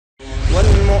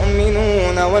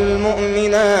والمؤمنون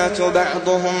والمؤمنات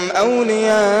بعضهم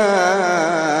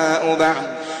أولياء بعض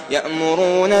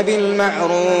يأمرون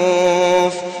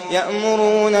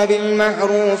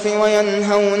بالمعروف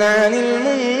وينهون عن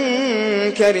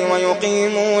المنكر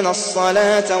ويقيمون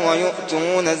الصلاة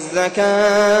ويؤتون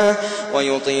الزكاة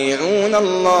ويطيعون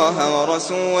الله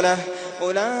ورسوله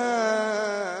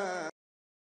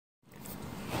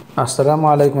আসসালামু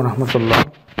আলাইকুম রহমতুল্লাহ।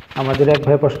 আমাদের এক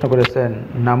ভাই প্রশ্ন করেছেন,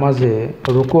 নামাজে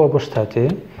রুকু অবস্থাতে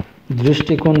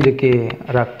দৃষ্টি কোন দিকে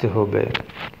রাখতে হবে।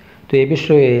 তো এই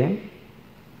বিষয়ে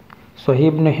সহিহ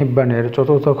ইবনে হিব্বানের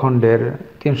 ৪র্থ খণ্ডের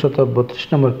 ৩৩২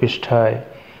 নম্বর পৃষ্ঠায়,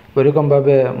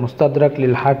 ওইরকমভাবে মুস্তাদরাক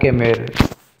লিল হাকিমের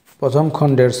 ১ম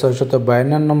খণ্ডের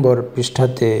 ৬৫২ নম্বর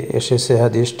পৃষ্ঠাতে এসেছে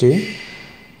হাদিসটি,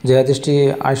 যে হাদিসটি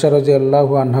আয়েশা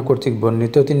রাদিয়াল্লাহু আনহা কর্তৃক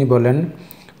বর্ণিত। তিনি বলেন,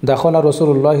 দাখলা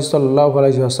রাসূলুল্লাহ সাল্লাল্লাহু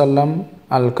আলাইহি ওয়াসাল্লাম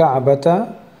আল কা'বাতা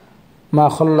মা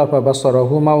খাল্লাফা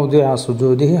বাসরাহু মাউদিআ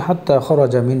সুজুদিহি হাত্তা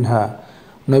খরাজা মিনহা।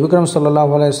 নবী করীম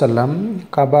সাল্লাল্লাহু আলাইহি ওয়াসাল্লাম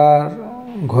কাবার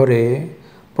ঘরে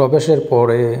প্রবেশের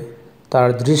পরে তার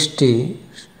দৃষ্টি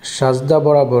সাজদা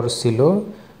বরাবর ছিল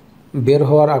বের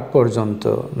হওয়ার আগ পর্যন্ত।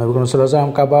 নবী করিম সাল্লাল্লাহু আলাইহি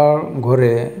ওয়াসাল্লাম কাবার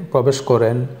ঘরে প্রবেশ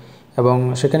করেন এবং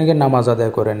সেখানে গিয়ে নামাজ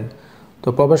আদায় করেন। তো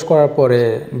প্রবেশ করার পরে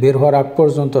বের হওয়ার আগ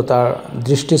পর্যন্ত তার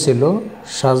দৃষ্টি ছিল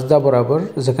সাজদা বরাবর,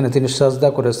 যেখানে তিনি সাজদা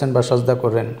করেছেন বা সাজদা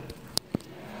করেন।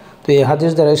 তো এই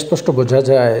হাদিস দ্বারা স্পষ্ট বোঝা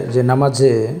যায় যে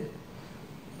নামাজে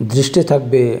দৃষ্টি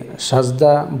থাকবে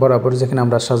সাজদা বরাবর, যেখানে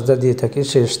আমরা সাজদা দিয়ে থাকি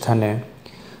সেই স্থানে।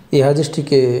 এই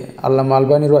হাদিসটিকে আল্লামা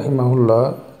আলবানী রাহিমাহুল্লাহ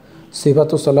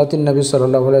সিফাতু সালাতিন নবী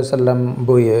সাল্লাল্লাহু আলাইহি সাল্লাম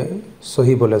বইয়ে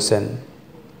সহি বলেছেন।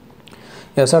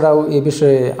 এছাড়াও এই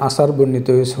বিষয়ে আসার বর্ণিত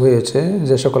হয়েছে,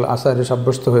 যে সকল আসারে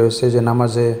সাব্যস্ত হয়েছে যে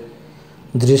নামাজে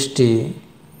দৃষ্টি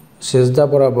সেজদা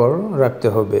বরাবর রাখতে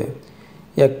হবে।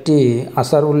 একটি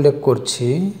আসার উল্লেখ করছি,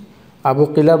 আবু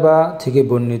কিলাবা থেকে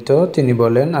বর্ণিত। তিনি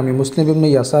বলেন, আমি মুসলিম ইবনে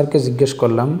ইয়াসারকে জিজ্ঞেস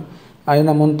করলাম,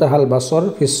 আইনা মুনতাহাল বাসর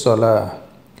ফিস সালাহ,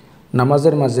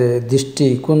 নামাজের মাঝে দৃষ্টি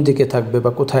কোন দিকে থাকবে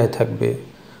বা কোথায় থাকবে।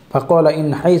 ফাকালা ইন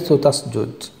হাইসু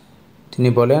তাসজুদ, তিনি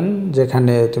বলেন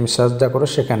যেখানে তুমি সাজদা করো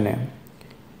সেখানে।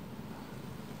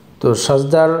 তো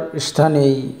সাজদার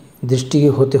স্থানেই দৃষ্টি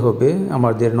হতে হবে,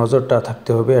 আমাদের নজরটা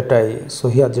থাকতে হবে, এটাই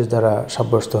সহিহ হাদিস দ্বারা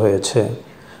সাব্যস্ত হয়েছে।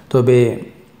 তবে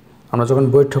আমরা যখন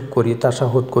বৈঠক করি,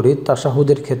 তাশাহুদ করি,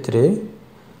 তাশাহুদের ক্ষেত্রে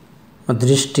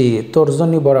দৃষ্টি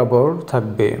তর্জনী বরাবর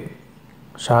থাকবে।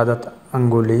 শাহাদাত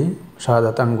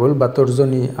আঙ্গুল বা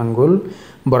তর্জনী আঙ্গুল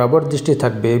বরাবর দৃষ্টি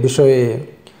থাকবে। এ বিষয়ে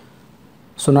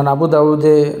সুনান আবু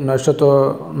দাউদে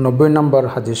 ৯৯০ নম্বর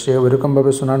হাদিসে,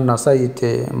 ওইরকমভাবে সুনান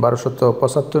নাসাইতে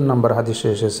 ১২৭৫ নম্বর হাদিসে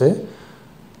এসেছে।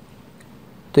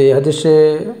 তো এই হাদিসে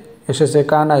এসেছে,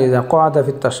 কানা ইযা ক্বাদা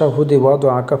ফিত তাশাহুদি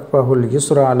ওয়াদাআ কাফাহুল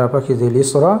ইসরা আলা ফাখিযিল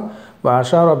ইসরা ওয়া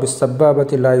আশারা বিস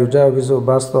সাব্বাবাতি লা ইউজাবিজু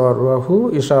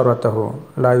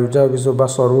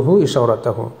বাসরুহু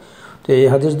ইশারাতাহু। তো এই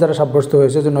হাদিস দ্বারা সাব্যস্ত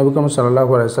হয়েছে যে নবী করিম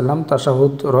সাল্লাল্লাহু আলাইহি সাল্লাম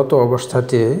তাশাহুদরত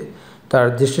অবস্থাতে তার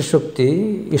দৃষ্টিশক্তি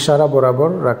ইশারা বরাবর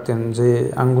রাখতেন, যে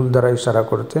আঙ্গুল দ্বারা ইশারা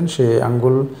করতেন সে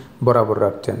আঙ্গুল বরাবর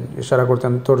রাখতেন, ইশারা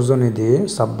করতেন তর্জনী দিয়ে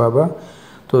সাব্বাবা।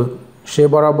 তো সে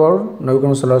বরাবর নবী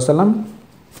করিম সাল্লাল্লাহু আলাইহি সাল্লাম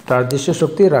তার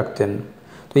দৃষ্টিশক্তি রাখতেন।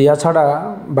 তো এছাড়া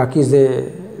বাকি যে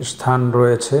স্থান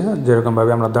রয়েছে,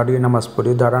 যেরকমভাবে আমরা দাঁড়িয়ে নামাজ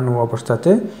পড়ি, দাঁড়ানো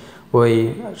অবস্থাতে ওই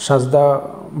সাজদা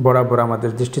বরাবর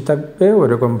আমাদের দৃষ্টি থাকবে,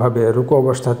 ওইরকমভাবে রুকু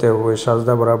অবস্থাতে ওই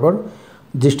সাজদা বরাবর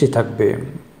দৃষ্টি থাকবে।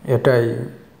 এটাই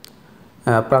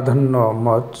প্রাধান্য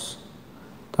মত।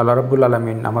 আল্লাহ রাব্বুল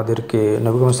আলামিন আমাদেরকে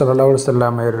নবী করিম সাল্লাল্লাহু আলাইহি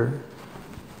সাল্লামের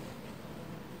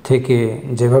থেকে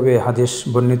যেভাবে হাদিস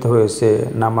বর্ণিত হয়েছে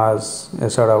নামাজ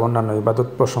এছাড়া অন্যান্য ইবাদত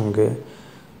প্রসঙ্গে,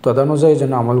 তদানুযায়ী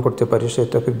যেন আমল করতে পারি সেই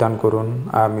তৌফিক দান করুন।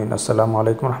 আমিন। আসসালামু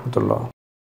আলাইকুম রহমতুল্লাহ।